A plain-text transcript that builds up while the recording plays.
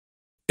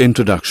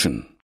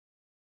Introduction.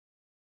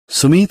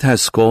 Sumit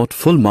has scored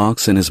full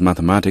marks in his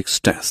mathematics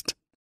test.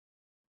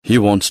 He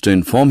wants to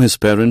inform his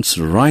parents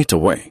right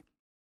away.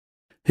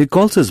 He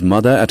calls his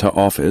mother at her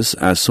office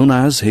as soon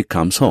as he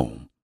comes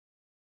home.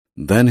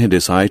 Then he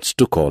decides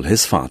to call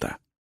his father.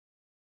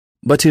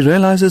 But he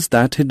realizes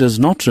that he does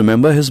not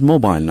remember his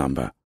mobile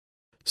number.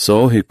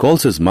 So he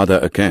calls his mother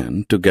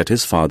again to get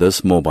his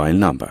father's mobile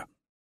number.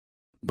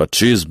 But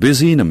she is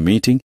busy in a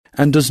meeting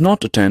and does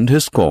not attend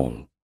his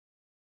call.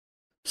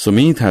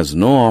 Sumit has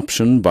no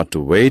option but to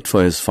wait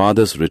for his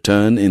father's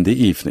return in the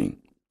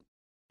evening.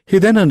 He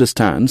then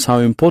understands how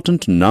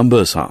important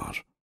numbers are.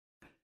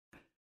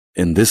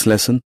 In this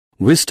lesson,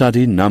 we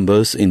study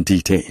numbers in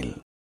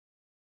detail.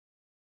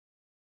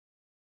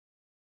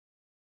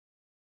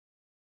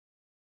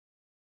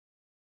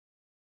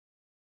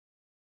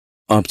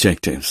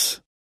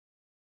 Objectives.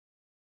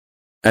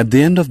 At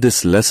the end of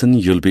this lesson,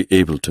 you'll be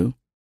able to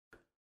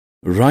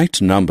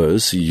write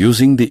numbers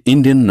using the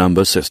Indian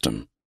number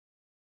system.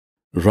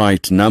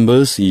 Write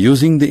numbers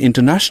using the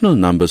international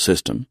number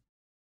system.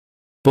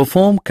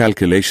 Perform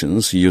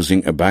calculations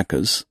using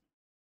abacus.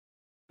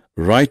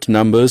 Write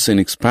numbers in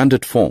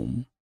expanded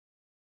form.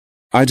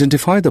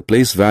 Identify the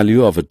place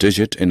value of a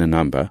digit in a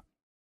number.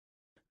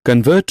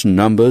 Convert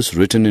numbers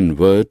written in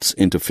words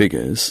into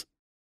figures.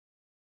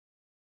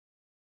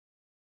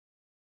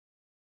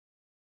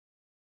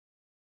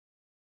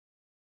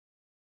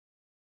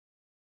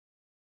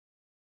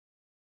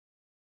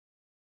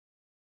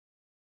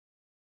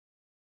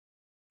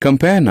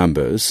 Compare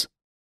numbers.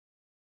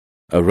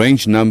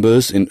 Arrange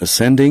numbers in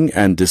ascending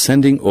and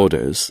descending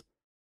orders.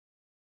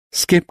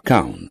 Skip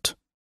count.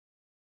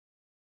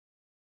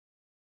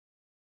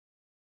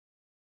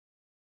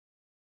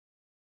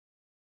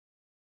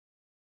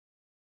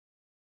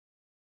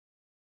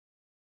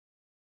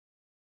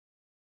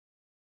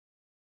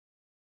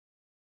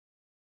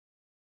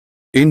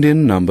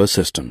 Indian number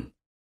system.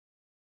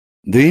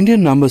 The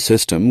Indian number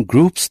system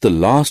groups the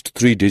last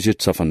 3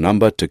 digits of a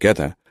number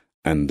together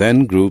and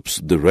then groups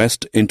the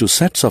rest into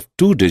sets of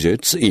 2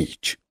 digits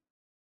each.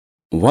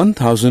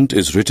 1000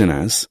 is written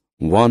as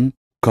 1,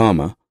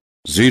 0,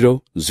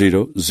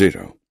 0,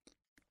 0.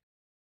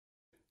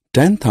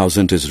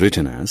 10,000 is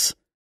written as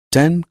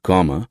 10,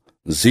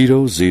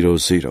 0, 0,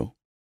 0.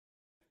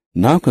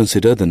 Now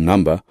consider the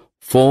number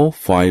 4,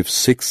 5,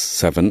 6,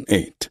 7,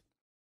 8.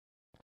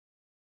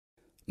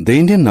 The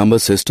Indian number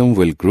system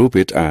will group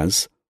it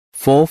as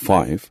 4,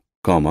 5,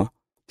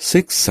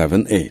 6,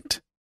 7, 8.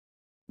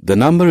 The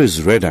number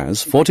is read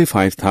as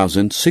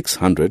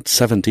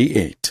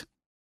 45,678.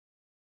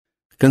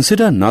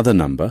 Consider another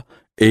number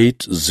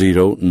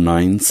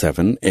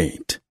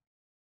 80978.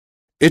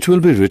 It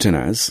will be written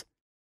as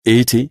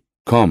 80,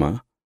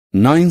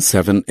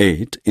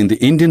 978 in the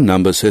Indian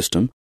number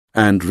system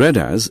and read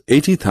as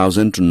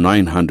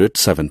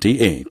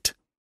 80,978.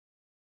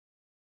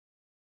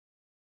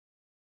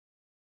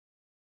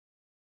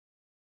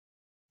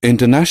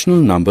 International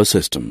number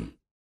system.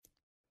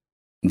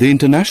 The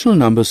international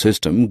number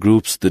system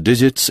groups the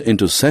digits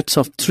into sets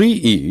of 3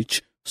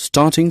 each,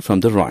 starting from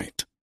the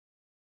right.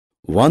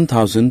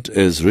 1000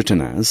 is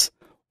written as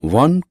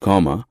 1,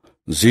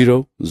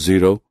 0,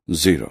 0,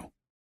 0.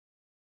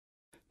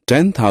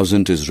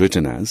 10,000 is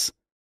written as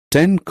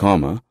 10,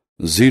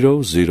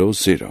 0, 0,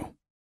 0.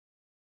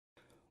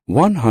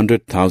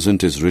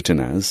 100,000 is written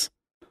as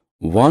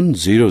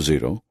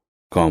 100,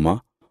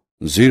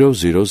 0,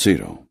 0,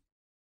 0.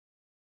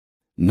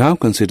 Now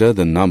consider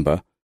the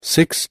number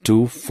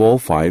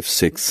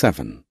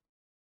 624567.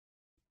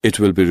 It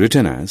will be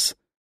written as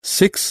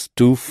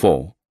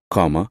 624,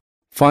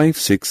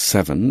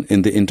 567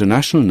 in the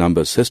international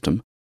number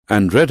system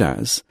and read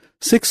as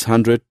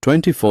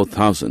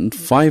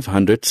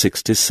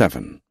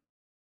 624,567.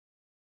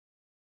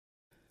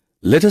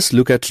 Let us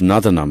look at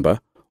another number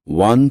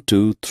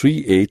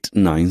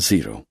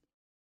 123890.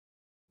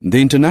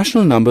 The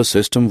international number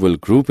system will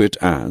group it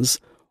as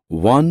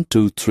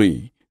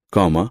 123,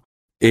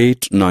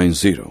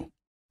 890.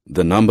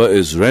 The number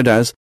is read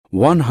as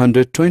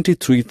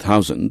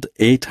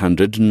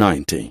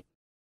 123,890.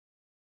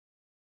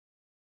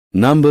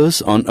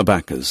 Numbers on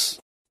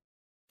abacus.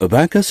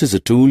 Abacus is a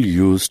tool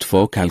used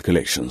for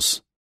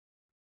calculations.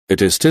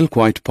 It is still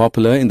quite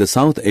popular in the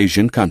South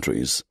Asian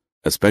countries,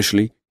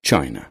 especially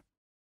China.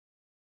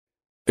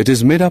 It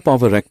is made up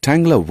of a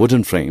rectangular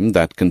wooden frame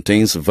that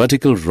contains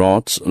vertical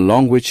rods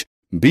along which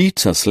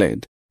beads are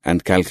slid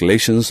and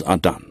calculations are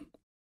done.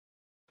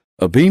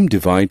 A beam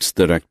divides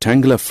the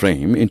rectangular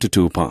frame into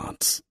 2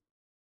 parts,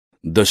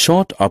 the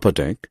short upper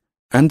deck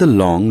and the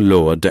long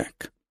lower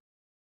deck.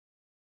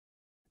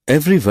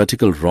 Every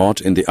vertical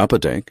rod in the upper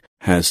deck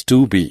has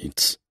 2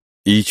 beads,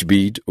 each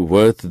bead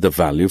worth the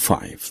value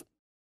 5.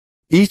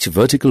 Each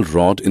vertical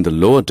rod in the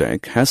lower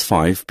deck has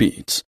 5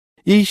 beads,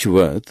 each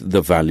worth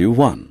the value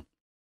 1.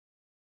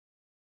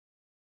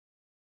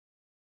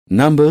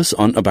 Numbers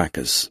on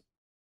abacus.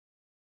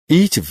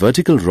 Each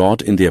vertical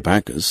rod in the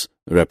abacus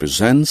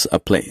represents a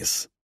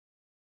place.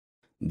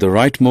 The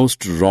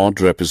rightmost rod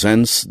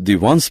represents the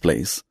ones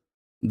place,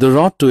 The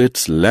rod to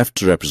its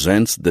left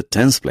represents the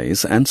tens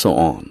place and so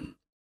on.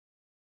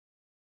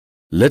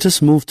 Let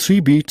us move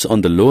 3 beads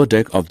on the lower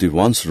deck of the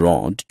ones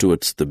rod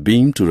towards the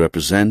beam to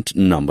represent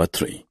number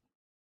 3.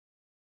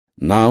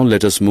 Now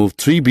let us move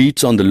 3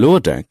 beads on the lower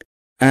deck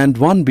and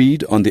 1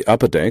 bead on the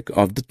upper deck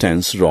of the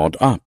tens rod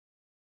up.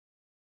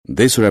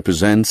 This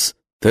represents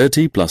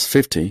 30 plus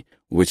 50,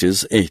 which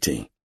is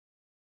 80.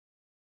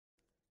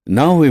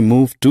 Now we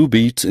move 2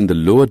 beads in the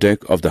lower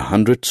deck of the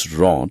hundredths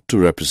rod to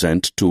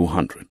represent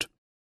 200.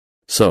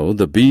 So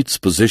the beads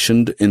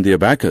positioned in the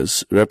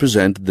abacus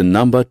represent the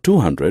number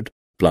 200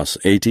 plus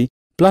 80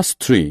 plus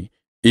 3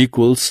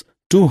 equals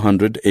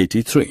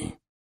 283.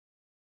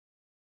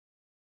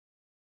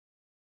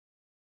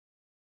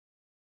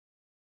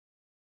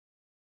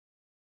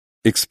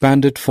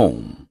 Expanded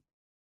form.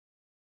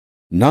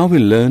 Now we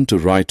learn to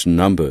write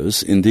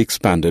numbers in the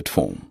expanded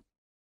form.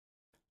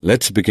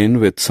 Let's begin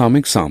with some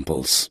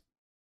examples.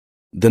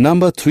 The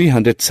number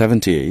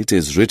 378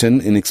 is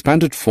written in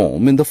expanded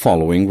form in the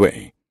following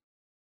way.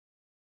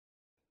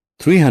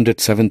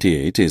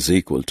 378 is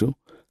equal to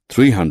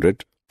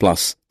 300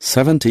 plus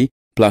 70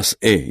 plus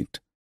 8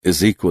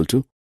 is equal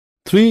to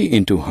 3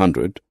 into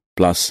 100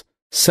 plus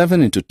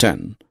 7 into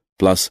 10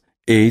 plus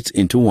 8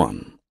 into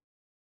 1.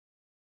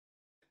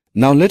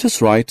 Now let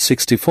us write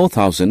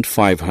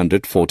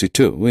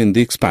 64,542 in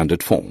the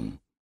expanded form.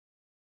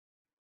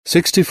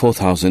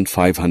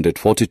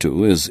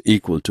 64,542 is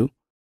equal to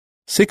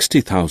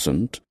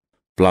 60,000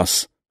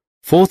 plus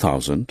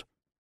 4,000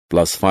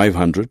 plus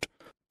 500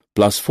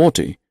 plus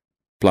 40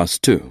 plus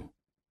 2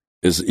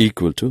 is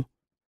equal to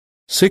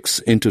 6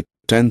 into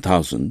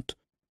 10,000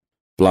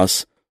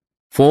 plus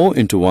 4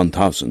 into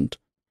 1,000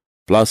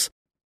 plus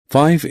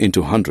 5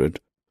 into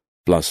 100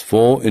 plus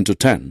 4 into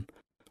 10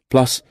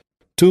 plus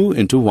 2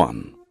 into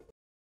 1.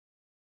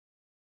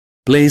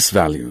 Place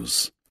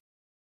values.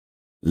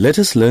 Let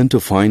us learn to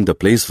find the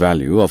place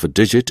value of a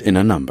digit in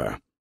a number.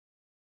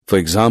 For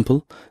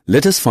example,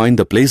 let us find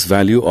the place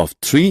value of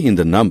 3 in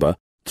the number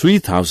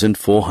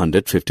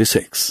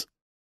 3,456.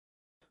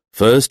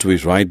 First, we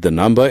write the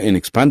number in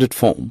expanded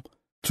form.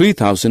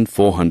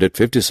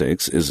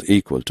 3,456 is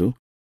equal to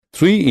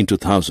 3 into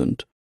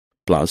 1000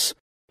 plus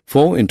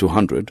 4 into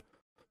 100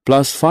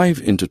 plus 5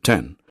 into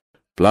 10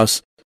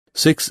 plus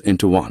 6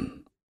 into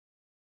 1.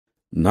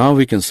 Now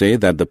we can say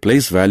that the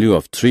place value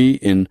of 3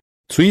 in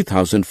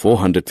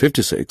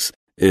 3,456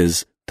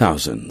 is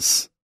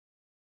thousands.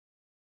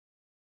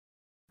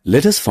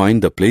 Let us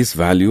find the place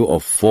value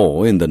of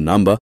 4 in the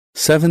number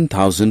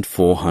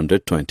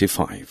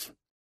 7,425.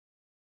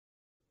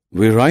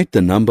 We write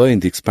the number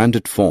in the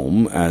expanded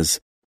form as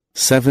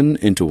 7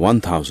 into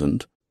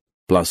 1,000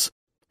 plus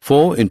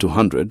 4 into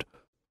 100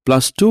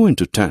 plus 2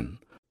 into 10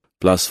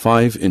 plus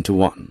 5 into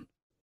 1.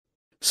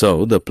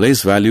 So the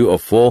place value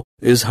of 4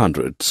 is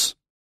hundreds.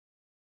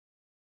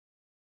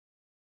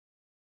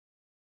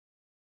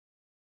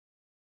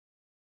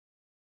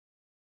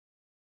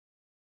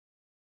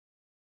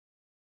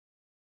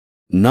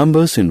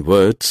 Numbers in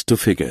words to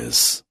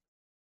figures.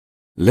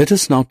 Let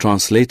us now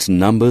translate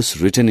numbers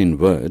written in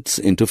words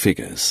into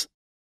figures.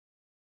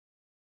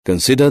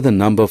 Consider the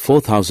number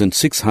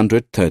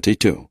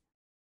 4,632.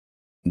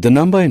 The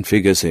number in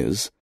figures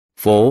is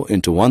 4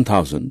 into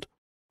 1,000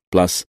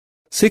 plus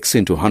 6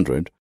 into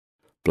 100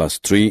 plus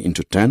 3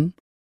 into 10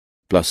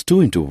 plus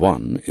 2 into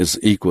 1 is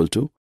equal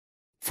to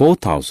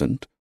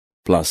 4,000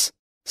 plus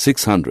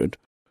 600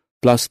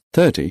 plus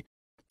 30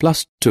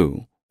 plus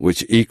 2,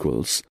 which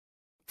equals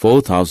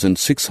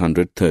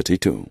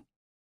 4,632.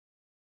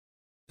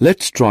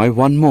 Let's try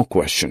one more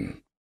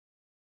question.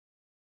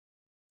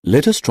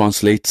 Let us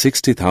translate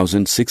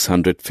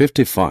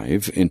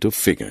 60,655 into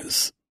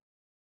figures.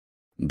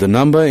 The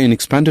number in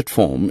expanded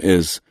form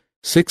is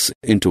 6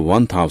 into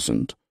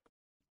 1,000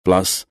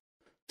 plus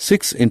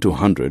 6 into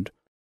 100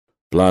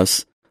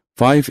 plus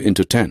 5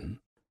 into 10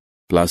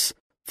 plus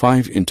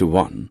 5 into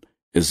 1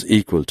 is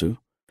equal to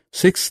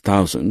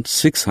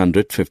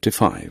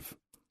 6,655.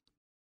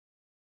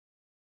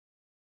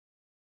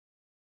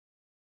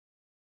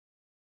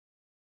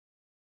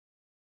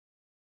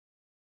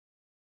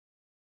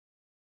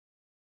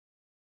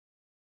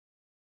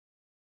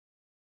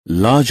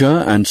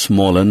 Larger and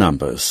smaller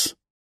numbers.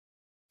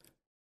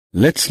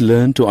 Let's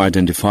learn to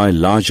identify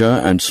larger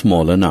and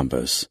smaller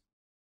numbers.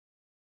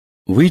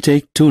 We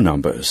take two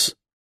numbers,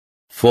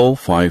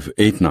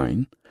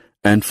 4589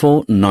 and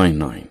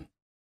 499.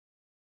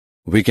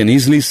 We can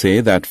easily say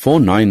that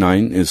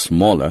 499 is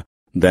smaller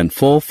than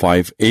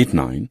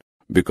 4589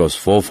 because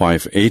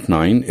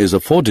 4589 is a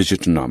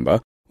 4-digit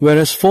number,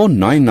 whereas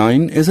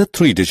 499 is a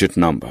 3-digit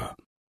number.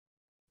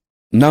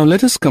 Now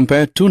let us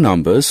compare two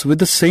numbers with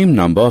the same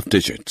number of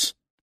digits.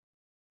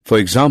 For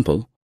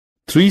example,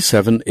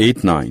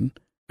 3789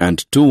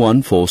 and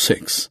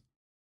 2146.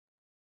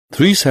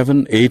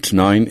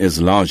 3789 is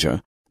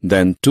larger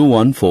than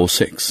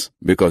 2146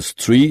 because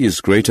 3 is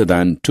greater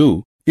than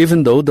 2,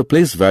 even though the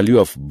place value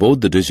of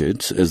both the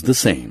digits is the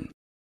same.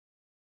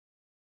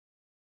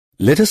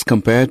 Let us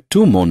compare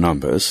two more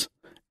numbers,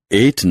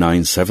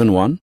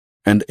 8971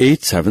 and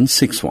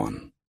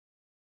 8761.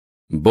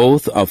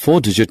 Both are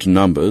 4-digit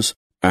numbers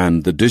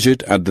and the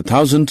digit at the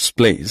thousandths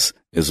place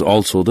is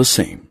also the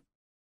same.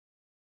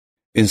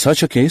 In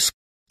such a case,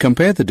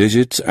 compare the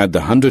digits at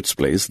the hundredths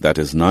place, that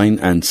is 9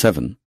 and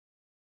 7.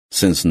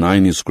 Since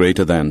 9 is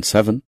greater than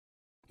 7,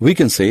 we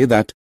can say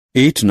that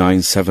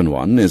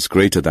 8971 is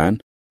greater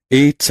than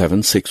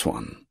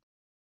 8761.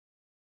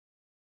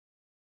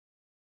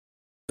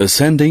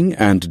 Ascending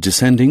and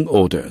descending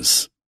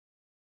orders.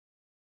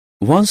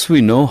 Once we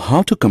know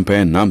how to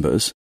compare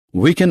numbers,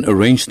 we can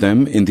arrange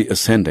them in the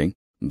ascending,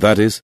 that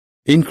is,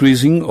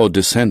 increasing, or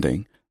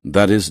descending,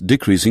 that is,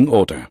 decreasing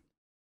order.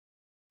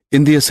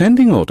 In the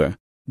ascending order,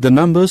 the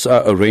numbers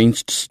are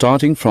arranged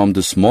starting from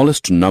the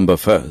smallest number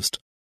first,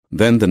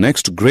 then the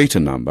next greater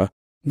number,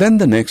 then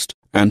the next,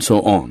 and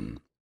so on.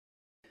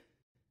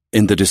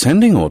 In the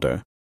descending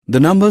order, the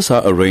numbers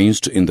are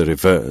arranged in the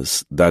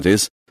reverse, that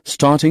is,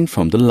 starting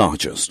from the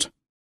largest.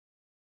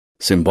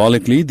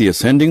 Symbolically, the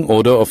ascending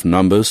order of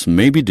numbers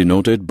may be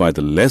denoted by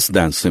the less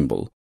than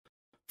symbol.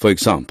 For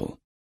example,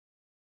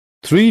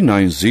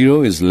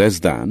 390 is less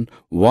than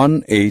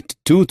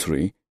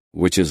 1823,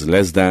 which is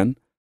less than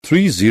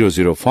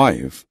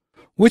 3005,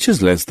 which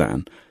is less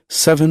than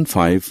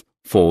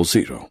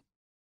 7540.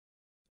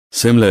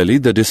 Similarly,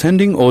 the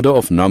descending order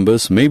of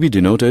numbers may be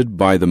denoted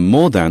by the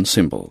more than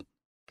symbol.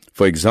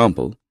 For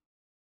example,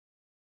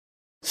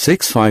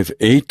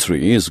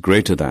 6583 is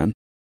greater than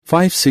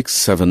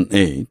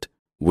 5678,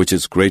 which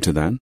is greater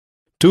than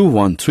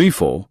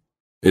 2134,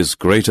 is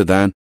greater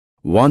than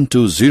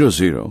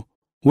 1200,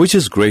 which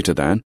is greater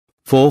than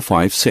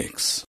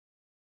 456.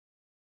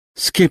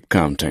 Skip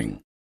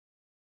counting.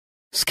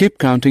 Skip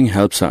counting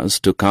helps us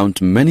to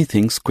count many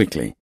things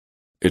quickly.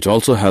 It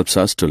also helps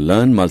us to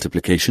learn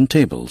multiplication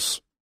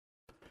tables.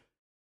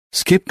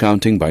 Skip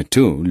counting by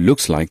 2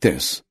 looks like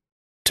this: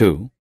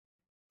 2,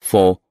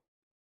 4,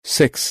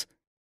 6,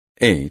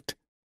 8,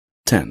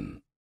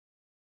 10.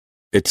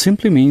 It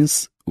simply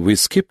means we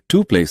skip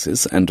 2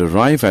 places and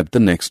arrive at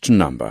the next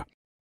number.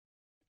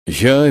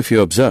 Here, if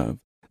you observe,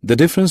 the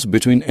difference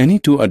between any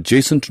 2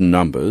 adjacent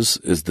numbers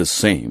is the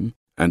same,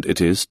 and it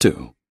is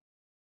 2.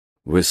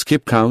 We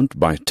skip count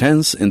by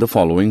tens in the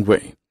following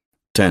way: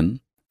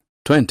 10,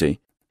 20,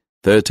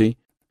 30,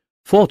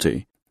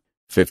 40,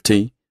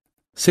 50,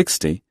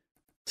 60,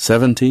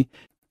 70,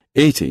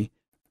 80,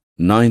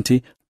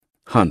 90,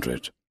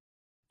 100.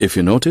 If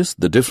you notice,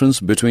 the difference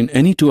between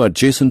any 2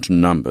 adjacent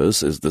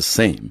numbers is the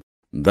same,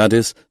 that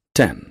is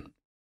 10.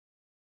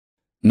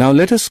 Now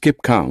let us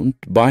skip count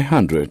by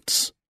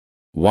hundreds: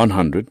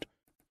 100,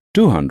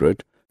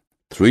 200,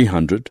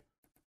 300,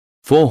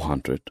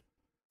 400,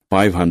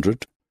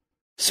 500,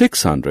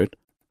 600,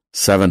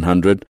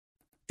 700,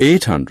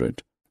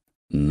 800,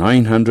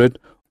 900,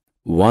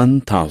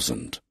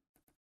 1000.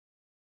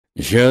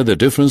 Here the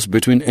difference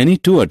between any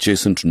 2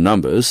 adjacent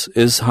numbers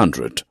is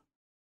 100.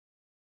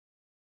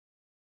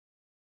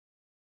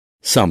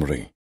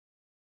 Summary.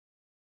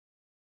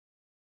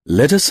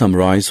 Let us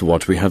summarize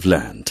what we have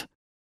learned.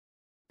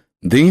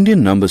 The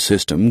Indian number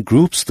system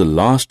groups the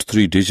last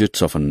 3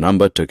 digits of a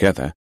number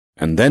together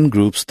and then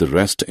groups the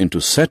rest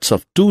into sets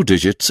of 2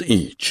 digits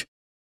each.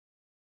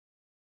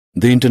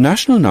 The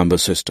international number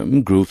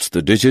system groups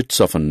the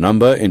digits of a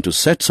number into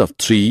sets of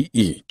 3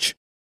 each.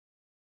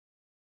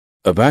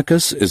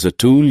 Abacus is a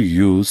tool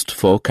used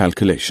for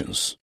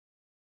calculations.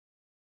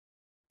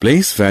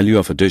 Place value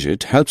of a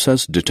digit helps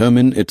us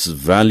determine its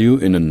value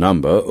in a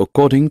number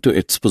according to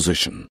its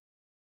position.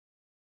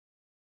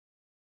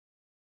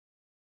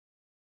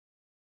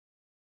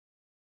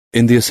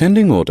 In the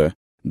ascending order,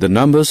 the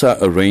numbers are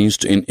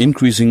arranged in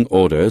increasing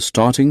order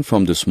starting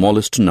from the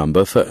smallest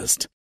number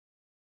first.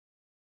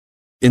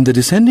 In the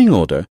descending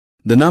order,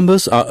 the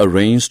numbers are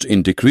arranged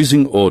in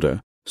decreasing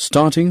order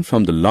starting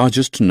from the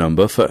largest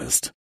number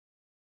first.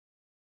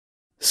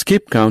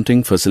 Skip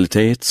counting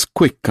facilitates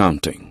quick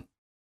counting.